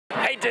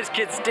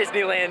Kids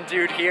Disneyland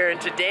Dude here, and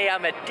today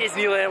I'm at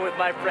Disneyland with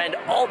my friend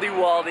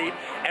AldyWaldy,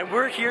 and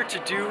we're here to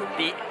do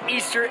the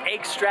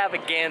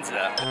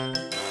EGGstravaganza.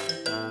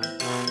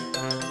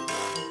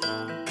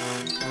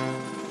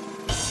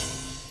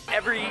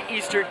 Every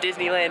Easter,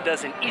 Disneyland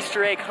does an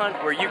Easter egg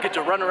hunt where you get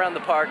to run around the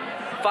park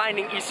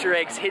finding Easter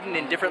eggs hidden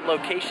in different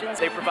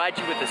locations. They provide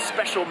you with a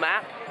special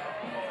map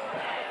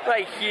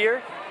right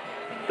here.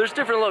 There's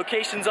different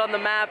locations on the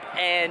map,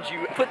 and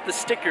you put the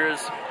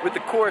stickers with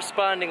the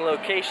corresponding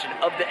location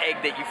of the egg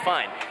that you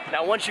find.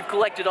 Now, once you've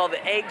collected all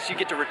the eggs, you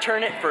get to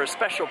return it for a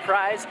special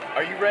prize.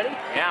 Are you ready?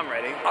 Yeah, I'm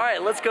ready. All right,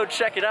 let's go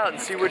check it out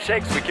and see which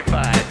eggs we can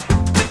find.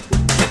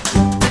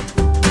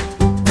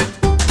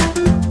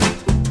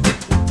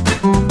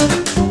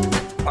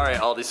 All right,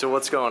 Aldy, so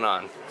what's going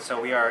on? So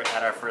we are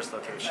at our first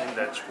location,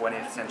 the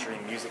 20th Century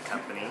Music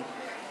Company.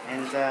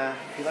 And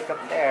if you look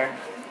up there,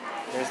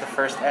 there's the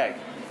first egg.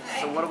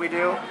 So what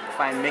do?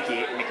 Find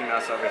Mickey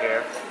Mouse over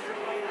here.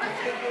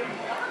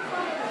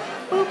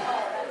 Boop.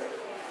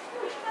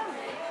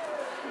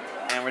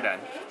 And we're done.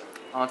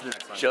 On to the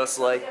next one. Just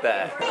like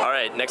that. All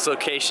right, next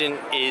location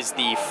is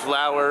the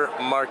Flower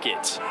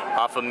Market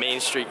off of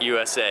Main Street,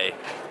 USA.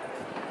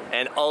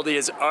 And Aldy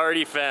has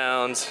already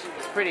found...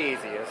 It's pretty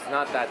easy. It's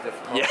not that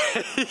difficult. Yeah.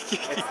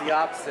 It's the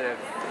opposite of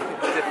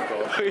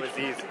difficult. It was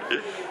easy.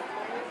 You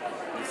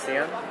see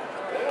him?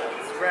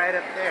 It's right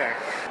up there.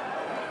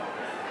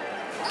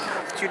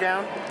 2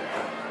 down.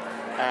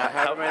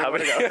 How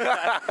many to go?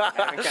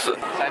 So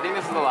I think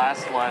this is the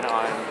last one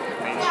on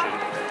Main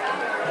Street.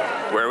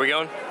 Where are we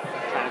going?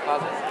 China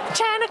Closet.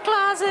 China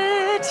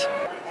Closet!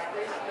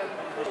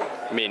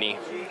 Minnie.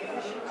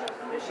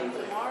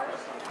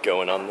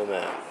 Going on the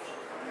map.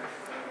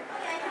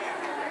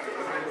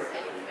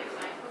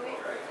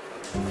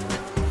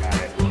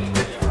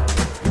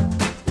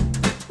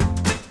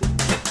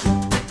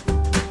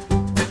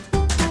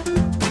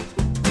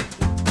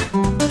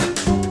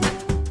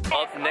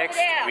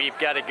 We've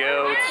got to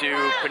go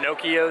to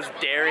Pinocchio's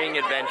Daring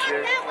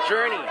Adventure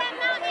Journey.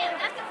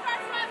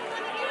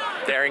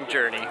 Daring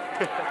Journey.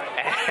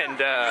 And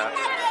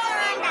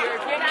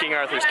King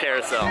Arthur's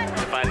Carousel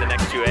to find the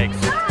next 2 eggs.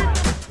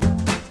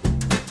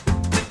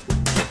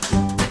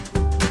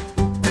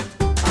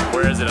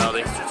 Where is it,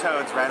 Aldy? Mr.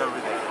 Toad's right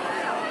over there.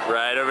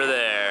 Right over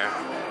there.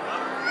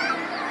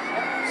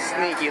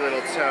 Sneaky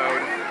little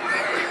toad.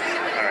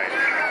 All right.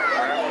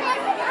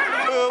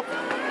 Boop.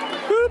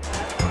 Boop.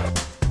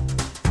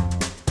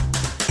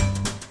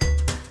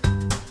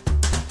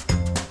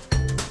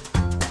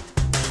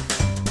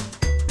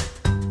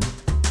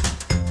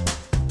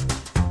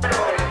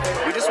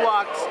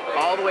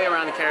 All the way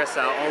around the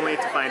carousel, only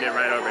to find it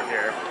right over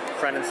here,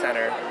 front and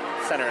center,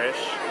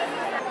 center-ish.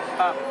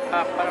 Up,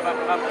 up, up, up,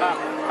 up, up,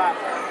 up.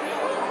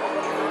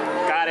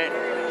 Got it.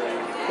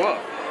 Whoa,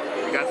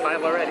 we got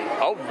 5 already.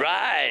 All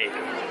right.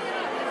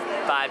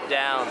 5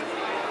 down,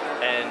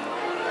 and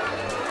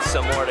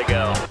some more to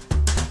go.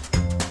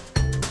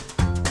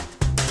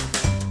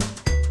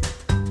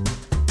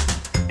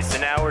 So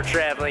now we're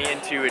traveling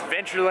into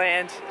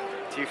Adventureland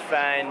to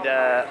find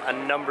a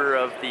number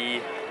of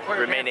the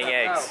remaining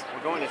eggs.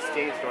 We're going to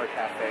Stage Door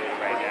Cafe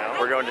right now.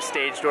 We're going to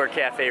Stage Door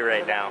Cafe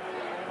right now.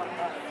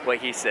 What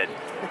he said.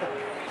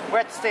 We're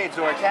at the Stage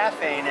Door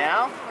Cafe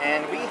now,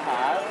 and we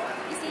have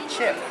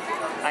Chip.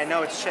 I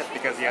know it's Chip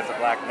because he has a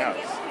black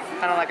nose.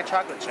 Kind of like a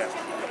chocolate chip,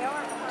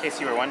 in case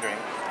you were wondering.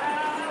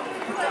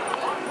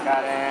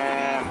 Got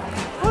him.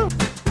 Woo!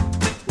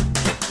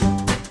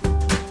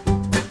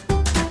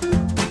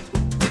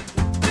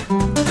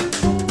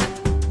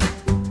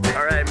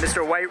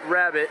 Mr. White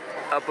Rabbit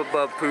up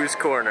above Pooh's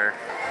Corner.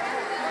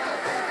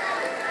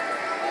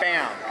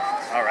 Bam!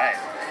 All right,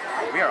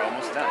 we are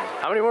almost done.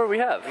 How many more do we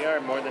have? We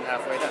are more than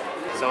halfway done.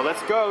 So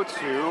let's go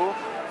to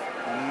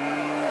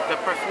the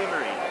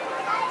perfumery.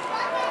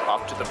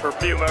 Off to the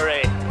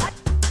perfumery.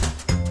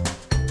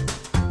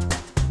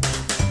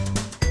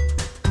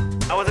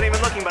 I wasn't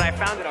even looking, but I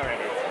found it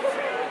already.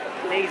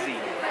 Daisy.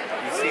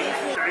 You see?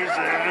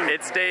 Daisy.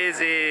 It's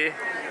Daisy.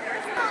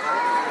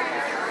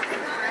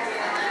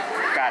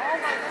 Got it.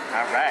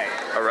 All right.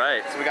 All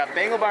right. So we got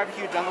Bengal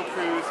Barbecue, Jungle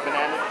Cruise,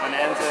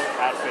 Bonanza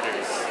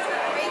Outfitters.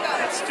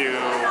 Let's do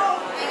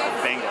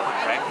Bengal,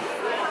 right?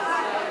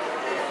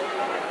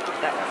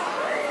 That one.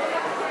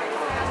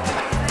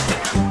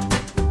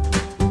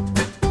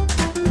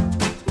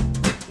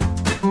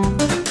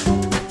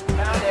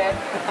 Found it.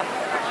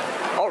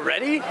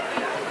 Already?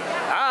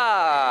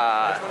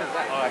 Ah. Which one is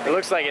that? Oh, it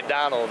looks like a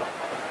Donald.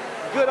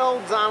 Good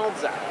old Donald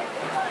Duck.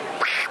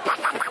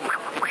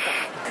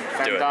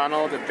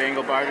 Donald at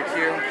Bengal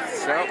Barbecue.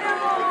 So,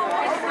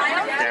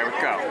 there we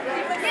go.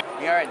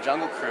 We are at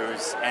Jungle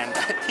Cruise, and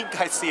I think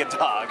I see a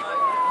dog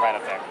right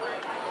up there.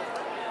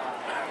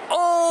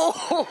 Oh!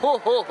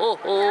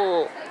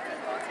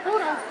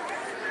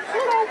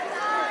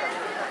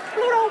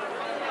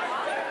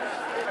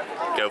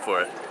 Go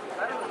for it.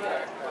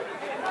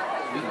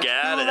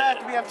 Got it. 2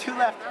 left. We have 2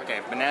 left. Okay,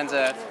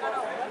 Bonanza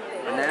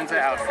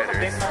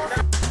Outfitters.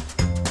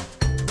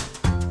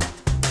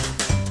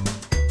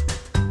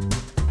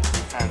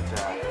 And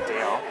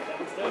Dale.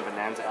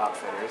 Disneyland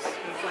Outfitters.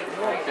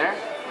 Right there.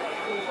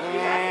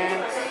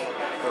 And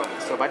boom.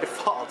 So by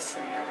default,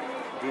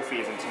 Goofy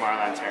is in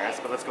Tomorrowland Terrace,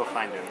 but let's go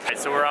find him. Alright,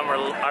 so we're on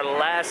our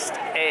last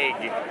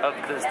egg of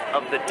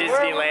the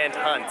Disneyland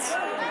hunt.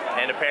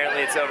 And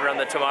apparently it's over on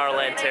the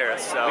Tomorrowland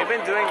Terrace, so. We've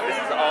been doing, this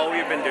is all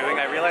we've been doing.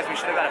 I realized we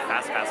should have got a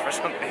fast pass for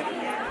something.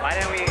 Why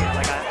didn't we,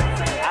 like,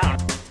 I don't know.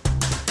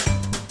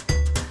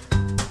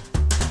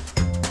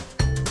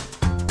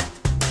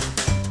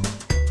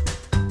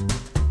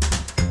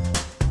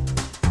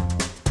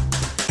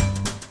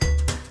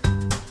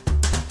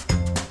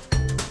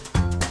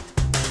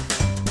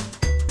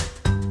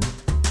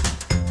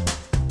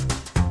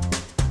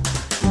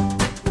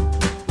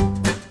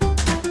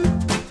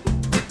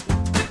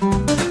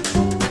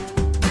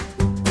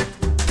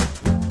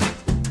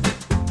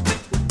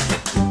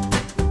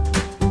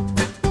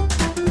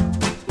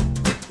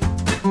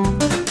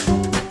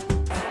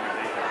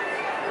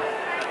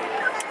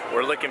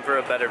 We're looking for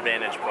a better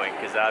vantage point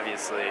because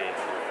obviously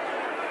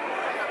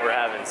we're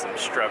having some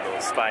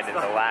struggles finding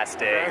the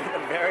last egg. The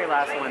very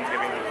last one's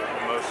giving me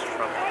the most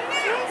trouble.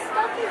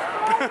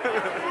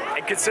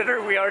 And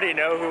consider we already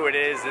know who it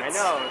is. I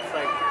know, it's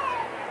like,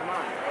 come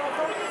on.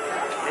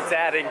 It's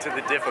adding to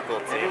the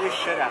difficulty. Maybe we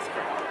should ask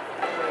for help.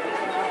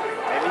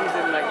 Maybe he's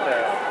in like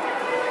the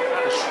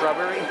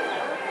shrubbery.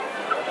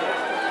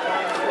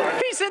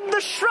 He's in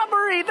the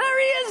shrubbery! There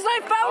he is! I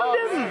found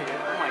him!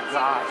 Oh my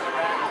gosh.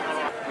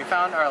 We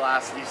found our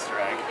last Easter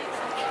egg.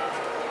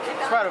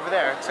 It's right over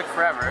there. It took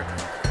forever.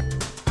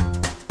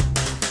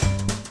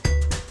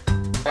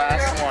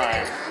 Last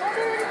one.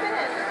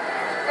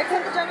 I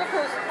came to Jungle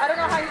Cruise. I don't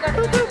know how you got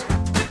it.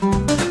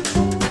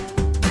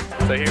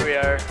 So here we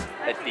are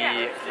at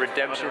the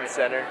Redemption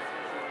Center.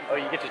 Oh,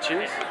 you get to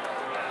choose?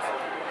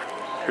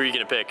 Who are you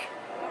gonna pick?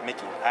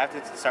 Mickey. I have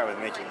to start with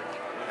Mickey.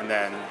 And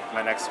then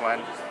my next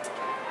one.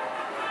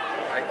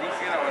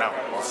 No,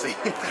 we'll see.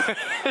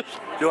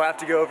 You'll have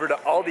to go over to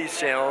Aldy's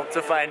channel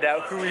to find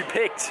out who he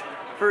picked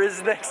for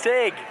his next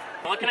egg.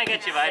 What can I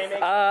get you, Mike?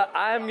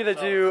 I'm gonna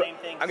do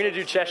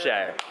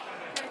Cheshire.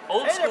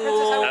 Old school.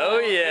 Oh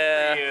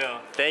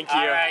yeah. Thank you.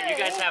 All right, you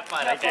guys have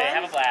fun. Okay,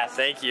 have a blast.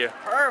 Thank you.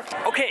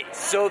 Perfect. Okay,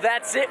 so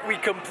that's it. We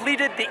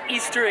completed the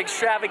Easter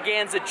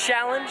Extravaganza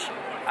challenge.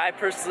 I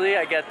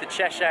got the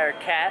Cheshire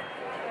cat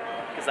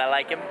because I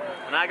like him.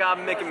 And I got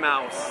Mickey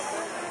Mouse.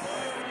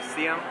 You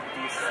see him?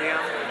 Do you see him?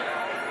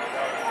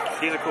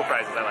 These are cool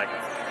prizes. I like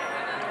them.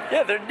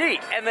 Yeah, they're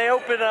neat. And they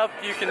open up,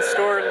 you can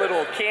store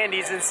little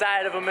candies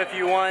inside of them if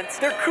you want.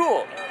 They're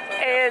cool.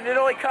 And it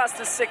only cost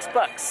us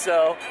 $6,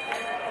 so.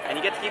 And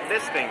you get to keep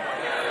this thing.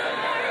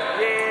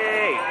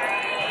 Yay!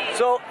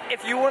 So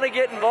if you want to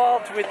get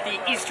involved with the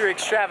Easter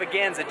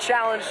Extravaganza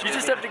challenge, you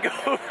just have to go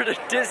over to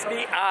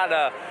Disney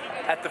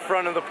at the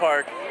front of the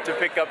park to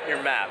pick up your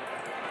map.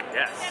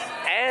 Yes.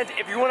 And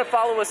if you want to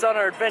follow us on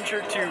our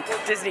adventure to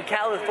Disney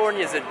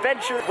California's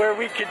Adventure, where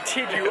we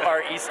continue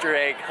our Easter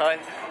egg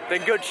hunt,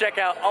 then go check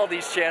out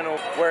Aldy's channel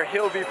where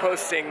he'll be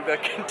posting the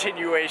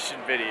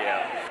continuation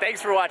video.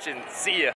 Thanks for watching. See ya.